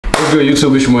What's good,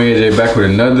 YouTube? It's your boy YvngAjay back with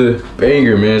another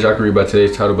banger, man. As y'all can read by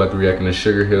today's title, about to reacting to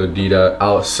Sugarhill, Ddot,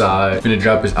 Outside. Finna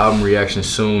drop his album reaction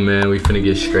soon, man. We finna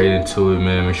get straight into it,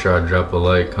 man. Make sure I drop a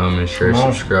like, comment, share,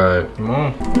 subscribe. Come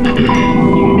on.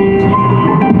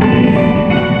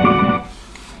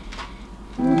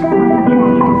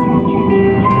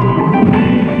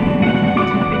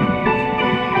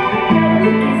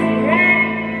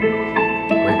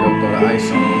 Wake up, throw the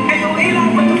ice on.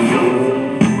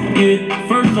 Yeah,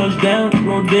 first touchdown,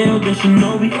 Rodale, then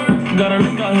Shinobi. Got a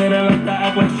link out here that like to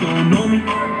act like she don't know me.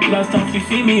 Last time she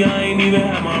see me, I ain't even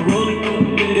had my rollie.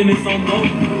 And it's on go.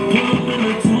 Pull up in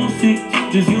the 2-seat,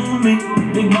 just you and me.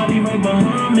 Big body right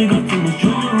behind me, got too much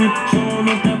jewelry. Showing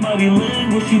off that body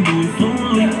language, she do it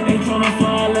fluently. Ain't tryna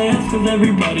fly last, cause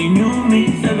everybody knew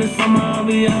me. Said this summer I'll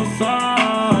be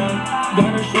outside.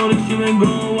 Gotta show that she been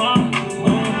going wild.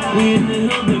 We in the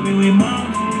hill, baby, we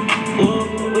mine. We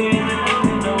in the hill,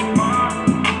 we don't mind.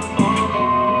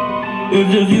 It's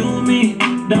just you and me,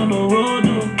 down the road,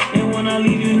 though. And when I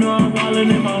leave, you know I'm wildin'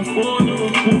 in my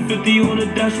 4-door. 150 on the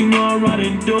dash, you know I'm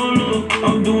riding dolo.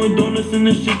 I'm doing donuts and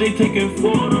the shit, they taking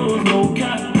photos, no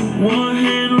cap. One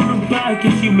hand on the back,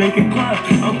 and she make it clap.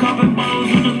 I'm copping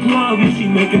bottles in the club, and she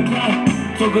make it clap.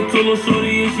 Took her to Lil'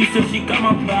 Shorty, and she said she got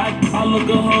my back. I look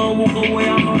at her and walk away,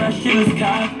 I know that shit is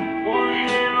cap. One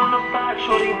hand on the back,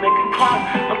 Shorty make it clap.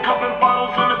 I'm copping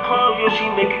bottles in the club, yeah, she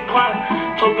make it clap.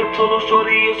 Took her to Lil'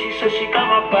 Shorty, and she said she got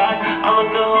my back. I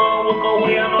look at her and walk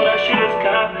away, I know that shit is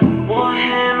cap. One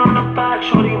hand on the back,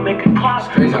 Shorty make it clap.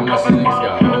 I'm copping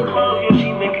bottles in the club, yeah, she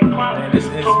make it clap. This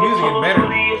music is better.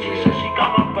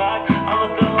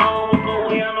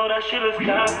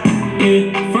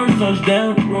 Yeah, first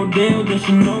touchdown, Rodale, then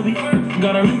Shinobi.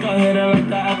 Got a link out here that like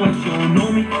to act like she don't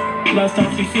know me. Last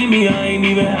time she see me, I ain't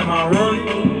even had my rollie.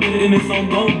 And it's on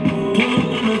go. Pull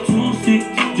up in the 2-seat,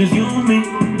 just you and me.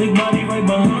 Big body right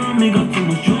behind me, got too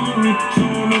much jewelry.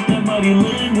 Showing off that body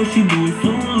language, she do it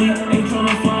fluently. Ain't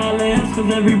tryna fly last, cause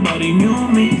everybody knew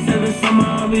me. Said this summer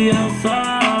I'll be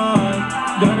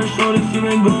outside. Gotta show that she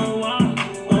been going wild.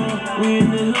 We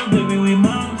in the hill, baby, we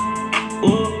mine.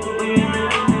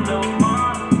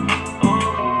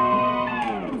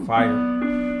 Fire.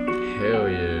 Hell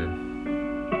yeah.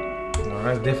 No,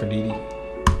 that's different,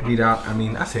 Ddot. I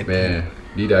mean, I said man,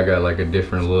 Ddot got like a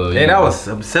different look. Hey, that was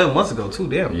 7 months ago too,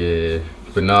 damn. Yeah.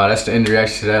 But nah, that's the end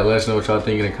reaction to that. Let us know what y'all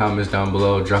think in the comments down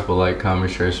below. Drop a like, comment,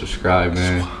 share, subscribe,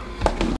 man.